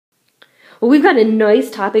Well, we've got a nice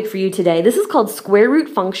topic for you today. This is called square root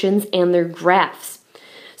functions and their graphs.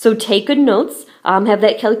 So take good notes, have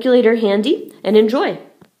that calculator handy, and enjoy.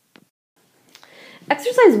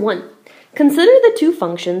 Exercise 1. Consider the two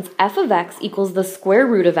functions f of x equals the square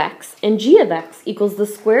root of x and g of x equals the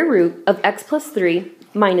square root of x plus 3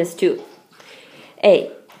 minus 2.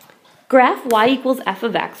 A. Graph y equals f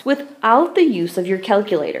of x without the use of your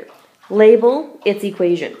calculator. Label its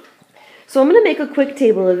equation. So I'm going to make a quick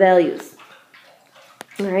table of values.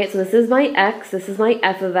 Alright, so this is my x, this is my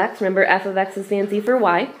f of x. Remember, f of x is fancy for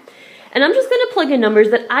y. And I'm just going to plug in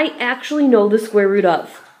numbers that I actually know the square root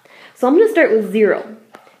of. So I'm going to start with 0.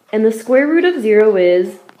 And the square root of 0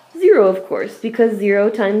 is 0, of course, because 0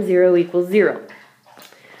 times 0 equals 0.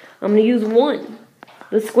 I'm going to use 1.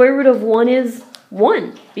 The square root of 1 is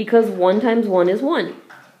 1, because 1 times 1 is 1.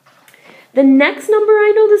 The next number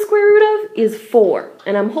I know the square root of is 4,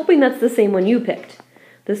 and I'm hoping that's the same one you picked.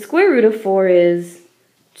 The square root of 4 is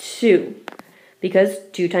 2, because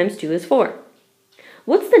 2 times 2 is 4.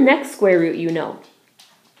 What's the next square root you know?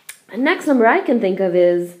 The next number I can think of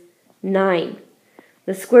is 9.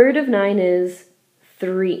 The square root of 9 is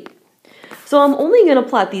 3. So I'm only going to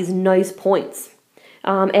plot these nice points.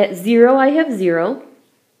 At 0 I have 0.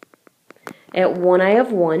 At 1 I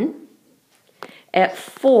have 1. At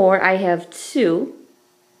 4 I have 2.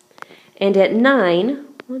 And at 9,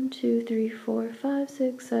 1, 2, 3, 4, 5,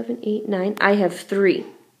 6, 7, 8, 9, I have 3.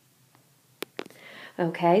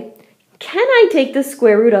 Okay. Can I take the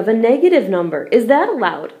square root of a negative number? Is that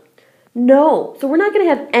allowed? No. So we're not going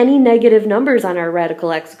to have any negative numbers on our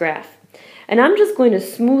radical x graph. And I'm just going to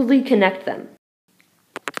smoothly connect them.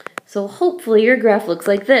 So hopefully your graph looks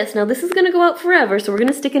like this. Now this is going to go out forever, so we're going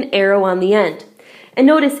to stick an arrow on the end. And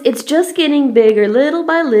notice it's just getting bigger little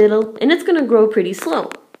by little, and it's going to grow pretty slow.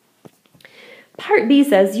 Part B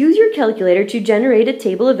says, use your calculator to generate a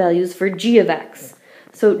table of values for g of x.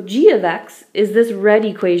 So g of x is this red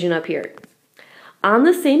equation up here. On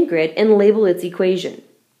the same grid, and label its equation.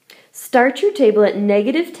 Start your table at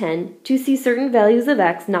 -10 to see certain values of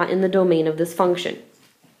x not in the domain of this function.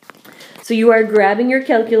 So you are grabbing your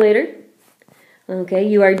calculator, okay,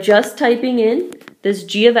 you are just typing in this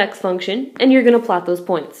g of x function, and you're going to plot those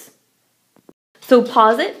points. So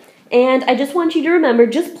pause it, and I just want you to remember,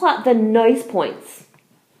 just plot the nice points.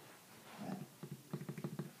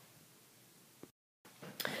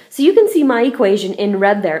 So you can see my equation in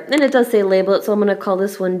red there, and it does say label it, so I'm going to call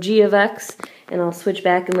this one g of x, and I'll switch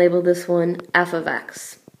back and label this one f of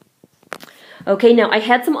x. Okay, now I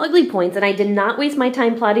had some ugly points, and I did not waste my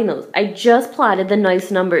time plotting those. I just plotted the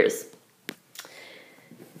nice numbers.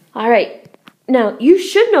 All right. Now, you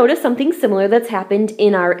should notice something similar that's happened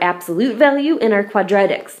in our absolute value and our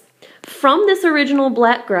quadratics. From this original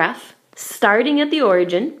black graph, starting at the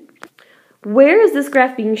origin, where is this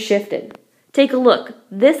graph being shifted? Take a look.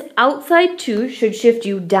 This outside 2 should shift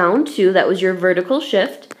you down 2, that was your vertical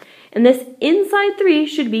shift, and this inside 3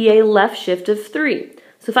 should be a left shift of 3.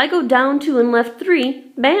 So if I go down 2 and left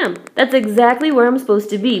 3, bam, that's exactly where I'm supposed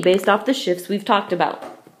to be based off the shifts we've talked about.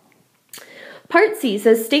 Part C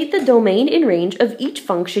says state the domain and range of each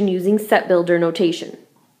function using set builder notation.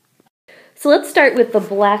 So let's start with the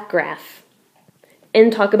black graph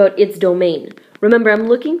and talk about its domain. Remember, I'm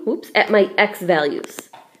looking, at my x values.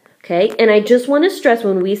 Okay, and I just want to stress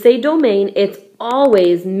when we say domain, it's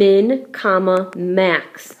always min, comma,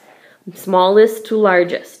 max, smallest to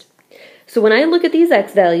largest. So when I look at these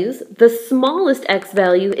x values, the smallest x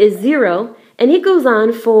value is 0, and it goes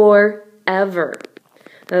on forever.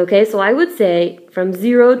 Okay, so I would say from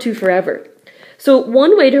 0 to forever. So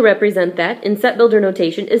one way to represent that in set builder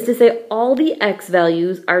notation is to say all the x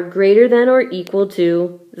values are greater than or equal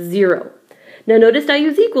to 0. Now notice I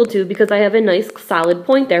use equal to because I have a nice solid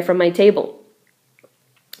point there from my table.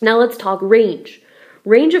 Now let's talk range.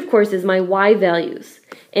 Range, of course, is my y values.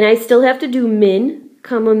 And I still have to do min,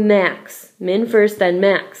 comma, max. Min first, then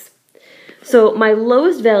max. So my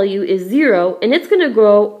lowest value is 0, and it's going to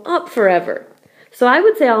grow up forever. So I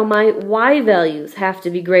would say all my y values have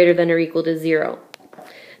to be greater than or equal to 0.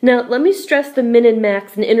 Now, let me stress the min and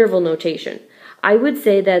max in interval notation. I would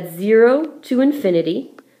say that 0 to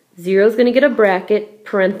infinity. 0 is going to get a bracket,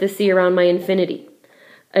 parenthesis around my infinity.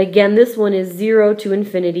 Again, this one is 0 to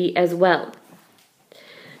infinity as well.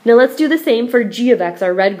 Now let's do the same for g of x,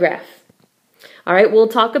 our red graph. All right, we'll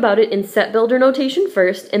talk about it in set builder notation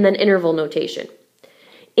first and then interval notation.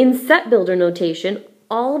 In set builder notation,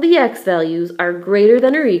 all the x values are greater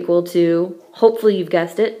than or equal to, hopefully you've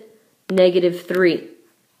guessed it, -3.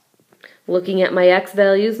 Looking at my x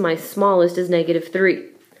values, my smallest is -3.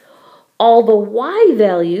 All the y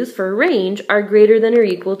values for range are greater than or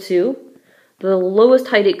equal to the lowest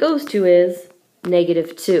height it goes to is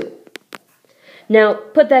 -2. Now,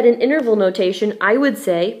 put that in interval notation, I would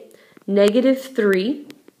say -3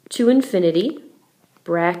 to infinity,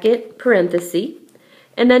 bracket, parenthesis,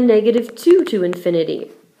 and then -2 to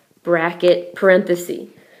infinity, bracket, parenthesis.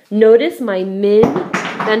 Notice my min,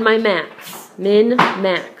 then my max. Min,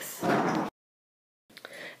 max.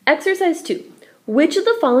 Exercise 2. Which of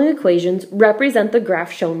the following equations represent the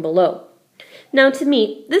graph shown below? Now, to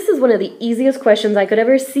me, this is one of the easiest questions I could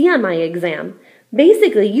ever see on my exam.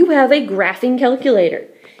 Basically, you have a graphing calculator.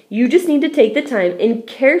 You just need to take the time and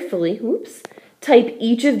carefully, type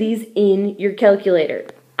each of these in your calculator.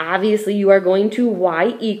 Obviously, you are going to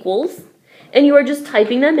y equals, and you are just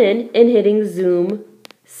typing them in and hitting zoom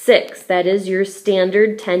 6. That is your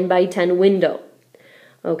standard 10 by 10 window.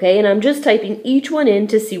 Okay, and I'm just typing each one in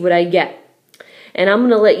to see what I get. And I'm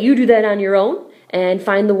going to let you do that on your own and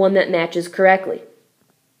find the one that matches correctly.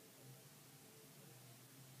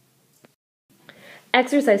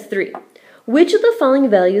 Exercise 3. Which of the following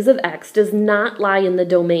values of x does not lie in the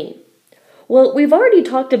domain? Well, we've already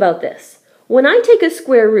talked about this. When I take a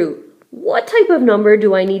square root, what type of number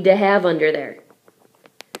do I need to have under there?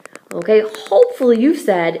 Okay, hopefully you've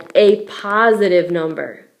said a positive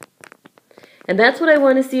number. And that's what I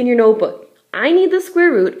want to see in your notebook. I need the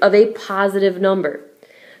square root of a positive number.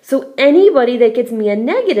 So anybody that gets me a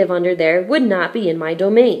negative under there would not be in my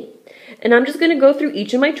domain. And I'm just going to go through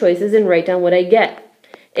each of my choices and write down what I get.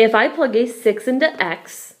 If I plug a 6 into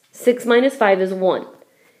x, 6 minus 5 is 1.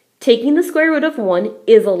 Taking the square root of 1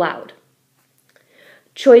 is allowed.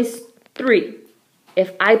 Choice 3.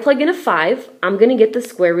 If I plug in a 5, I'm going to get the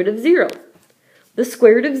square root of 0. The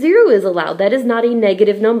square root of 0 is allowed. That is not a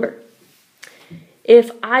negative number.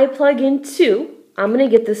 If I plug in 2, I'm going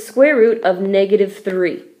to get the square root of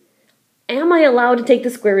 -3. Am I allowed to take the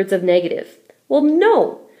square roots of negative? Well,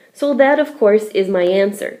 no. So that, of course, is my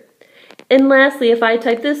answer. And lastly, if I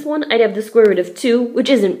type this one, I'd have the square root of 2, which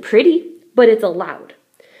isn't pretty, but it's allowed.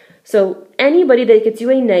 So anybody that gets you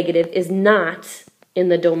a negative is not in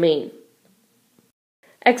the domain.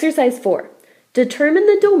 Exercise 4. Determine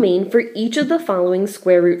the domain for each of the following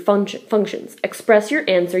square root functions. Express your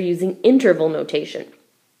answer using interval notation.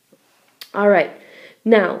 All right.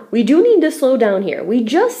 Now, we do need to slow down here. We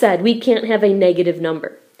just said we can't have a negative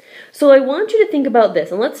number. So I want you to think about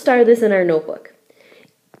this, and let's start this in our notebook.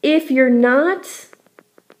 If you're not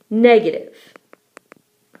negative,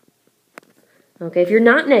 okay, if you're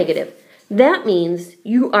not negative, that means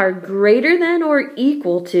you are greater than or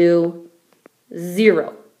equal to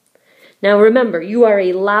 0. Now remember, you are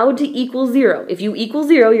allowed to equal 0. If you equal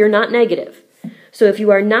 0, you're not negative. So if you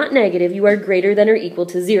are not negative, you are greater than or equal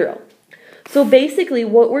to 0. So basically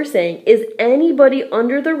what we're saying is anybody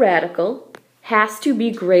under the radical has to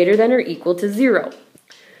be greater than or equal to 0.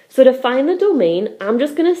 So to find the domain, I'm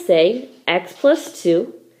just going to say x plus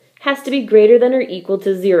 2 has to be greater than or equal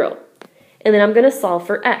to 0. And then I'm going to solve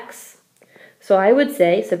for x. So I would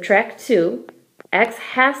say subtract 2, x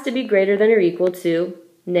has to be greater than or equal to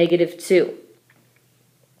 -2.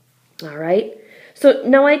 All right, so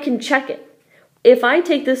now I can check it. If I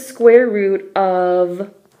take the square root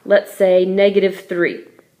of, let's say, -3,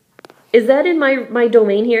 is that in my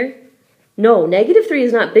domain here? No, -3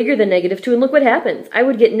 is not bigger than -2, and look what happens. I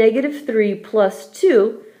would get -3 plus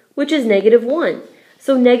 2, which is -1.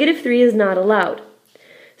 So -3 is not allowed.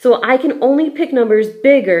 So I can only pick numbers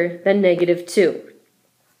bigger than -2.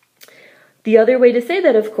 The other way to say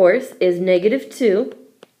that, of course, is -2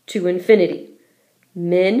 to infinity.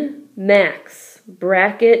 Min, max,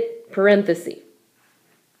 bracket, parenthesis.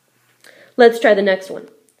 Let's try the next one.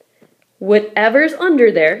 Whatever's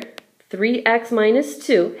under there, 3x minus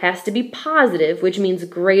 2, has to be positive, which means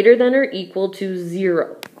greater than or equal to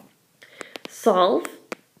 0. Solve.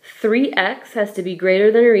 3x has to be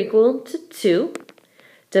greater than or equal to 2.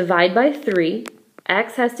 Divide by 3.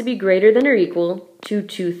 X has to be greater than or equal to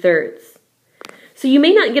 2/3. So you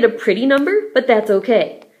may not get a pretty number, but that's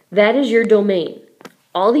okay. That is your domain.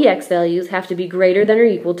 All the x values have to be greater than or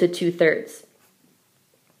equal to 2/3.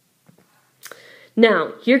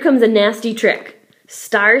 Now, here comes a nasty trick.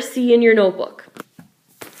 Star C in your notebook.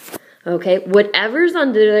 Okay, whatever's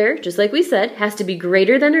under there, just like we said, has to be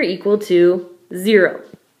greater than or equal to 0.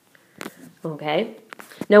 Okay,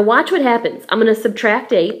 now watch what happens. I'm going to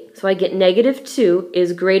subtract 8, so I get -2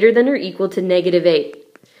 is greater than or equal to -8.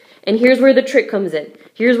 And here's where the trick comes in.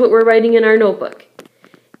 Here's what we're writing in our notebook.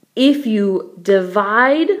 If you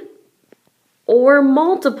divide or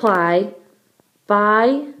multiply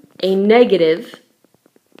by a negative,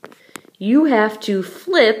 you have to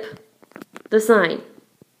flip the sign.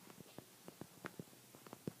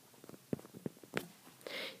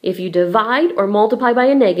 If you divide or multiply by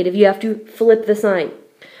a negative, you have to flip the sign.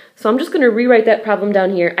 So I'm just going to rewrite that problem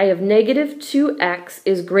down here. I have negative 2x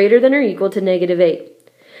is greater than or equal to negative 8.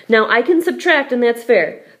 Now I can subtract and that's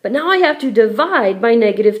fair, but now I have to divide by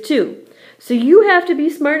negative 2. So you have to be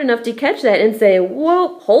smart enough to catch that and say,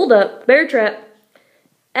 whoa, hold up, bear trap.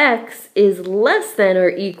 X is less than or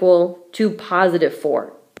equal to positive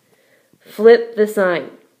 4. Flip the sign.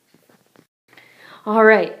 All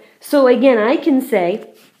right, so again, I can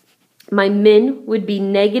say my min would be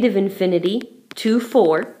negative infinity to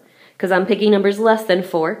 4, because I'm picking numbers less than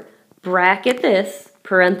 4. Bracket this,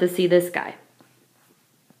 parenthesis this guy.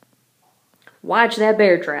 Watch that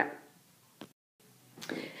bear trap.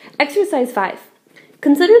 Exercise 5.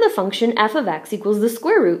 Consider the function f of x equals the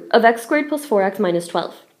square root of x squared plus 4x minus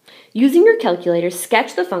 12. Using your calculator,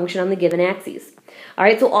 sketch the function on the given axes. All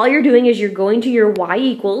right, so all you're doing is you're going to your y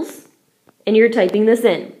equals, and you're typing this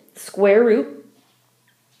in. Square root,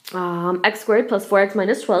 x squared plus 4x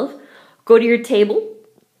minus 12. Go to your table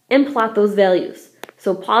and plot those values.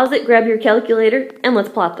 So pause it, grab your calculator, and let's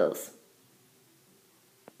plot those.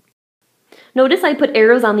 Notice I put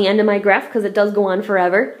arrows on the end of my graph because it does go on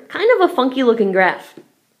forever. Kind of a funky looking graph.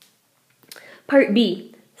 Part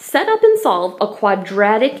B, set up and solve a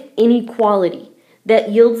quadratic inequality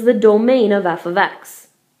that yields the domain of f of x.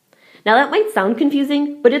 Now that might sound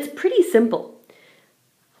confusing, but it's pretty simple.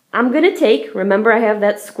 I'm going to take, remember I have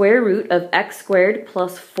that square root of x squared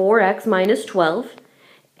plus 4x minus 12,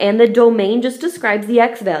 and the domain just describes the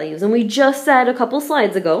x values. And we just said a couple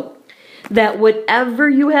slides ago that whatever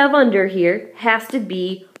you have under here has to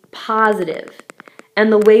be positive.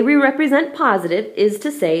 And the way we represent positive is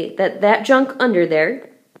to say that that junk under there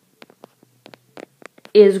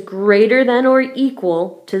is greater than or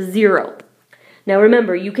equal to 0. Now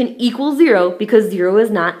remember, you can equal 0 because 0 is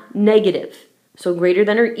not negative. So greater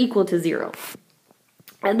than or equal to 0.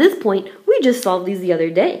 At this point, we just solved these the other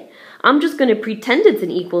day. I'm just going to pretend it's an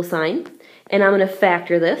equal sign, and I'm going to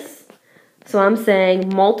factor this. So I'm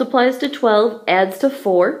saying multiplies to 12, adds to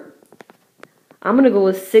 4. I'm going to go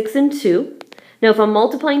with 6 and 2. Now if I'm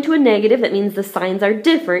multiplying to a negative, that means the signs are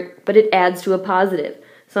different, but it adds to a positive.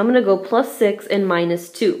 So I'm going to go plus 6 and minus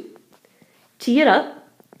 2. Tee it up.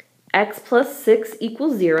 X plus 6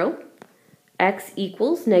 equals 0. X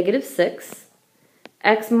equals negative 6.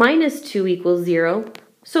 X minus 2 equals 0.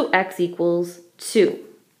 So x equals 2.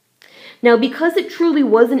 Now because it truly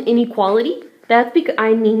was an inequality, that's because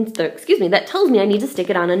that tells me I need to stick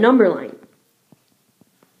it on a number line.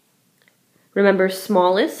 Remember,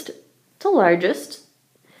 smallest to largest,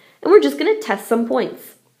 and we're just going to test some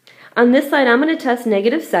points. On this side, I'm going to test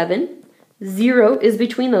negative 7. 0 is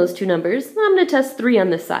between those two numbers. I'm going to test 3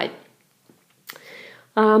 on this side.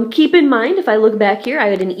 Keep in mind, if I look back here, I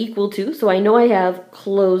had an equal to, so I know I have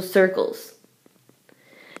closed circles.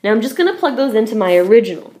 Now I'm just going to plug those into my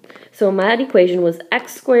original. So my equation was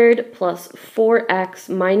x squared plus 4x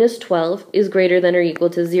minus 12 is greater than or equal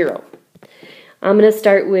to 0. I'm going to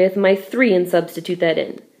start with my 3 and substitute that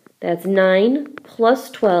in. That's 9 plus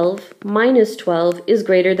 12 minus 12 is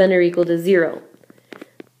greater than or equal to 0.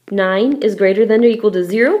 9 is greater than or equal to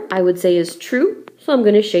 0, I would say is true, so I'm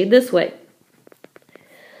going to shade this way.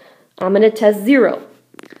 I'm going to test 0.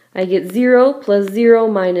 I get 0 plus 0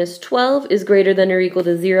 minus 12 is greater than or equal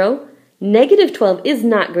to 0. Negative 12 is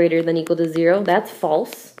not greater than or equal to 0. That's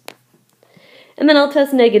false. And then I'll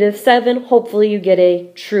test negative 7. Hopefully you get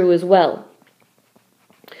a true as well.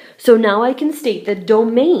 So now I can state the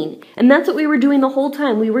domain. And that's what we were doing the whole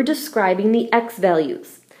time. We were describing the x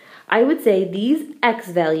values. I would say these x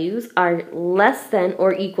values are less than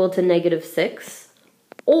or equal to negative 6.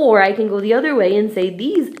 Or I can go the other way and say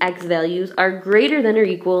these x values are greater than or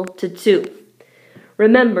equal to 2.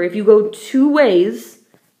 Remember, if you go two ways,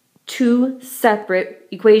 two separate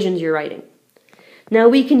equations you're writing. Now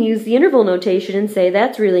we can use the interval notation and say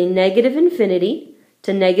that's really negative infinity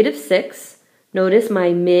to negative 6. Notice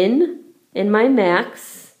my min and my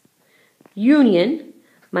max. Union,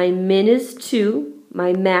 my min is 2,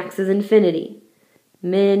 my max is infinity.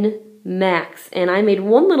 Min, max. And I made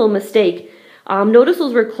one little mistake. Notice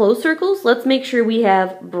those were closed circles. Let's make sure we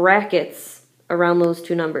have brackets around those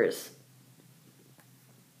two numbers.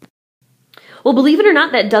 Well, believe it or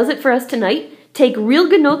not, that does it for us tonight. Take real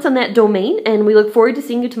good notes on that domain, and we look forward to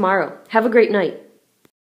seeing you tomorrow. Have a great night.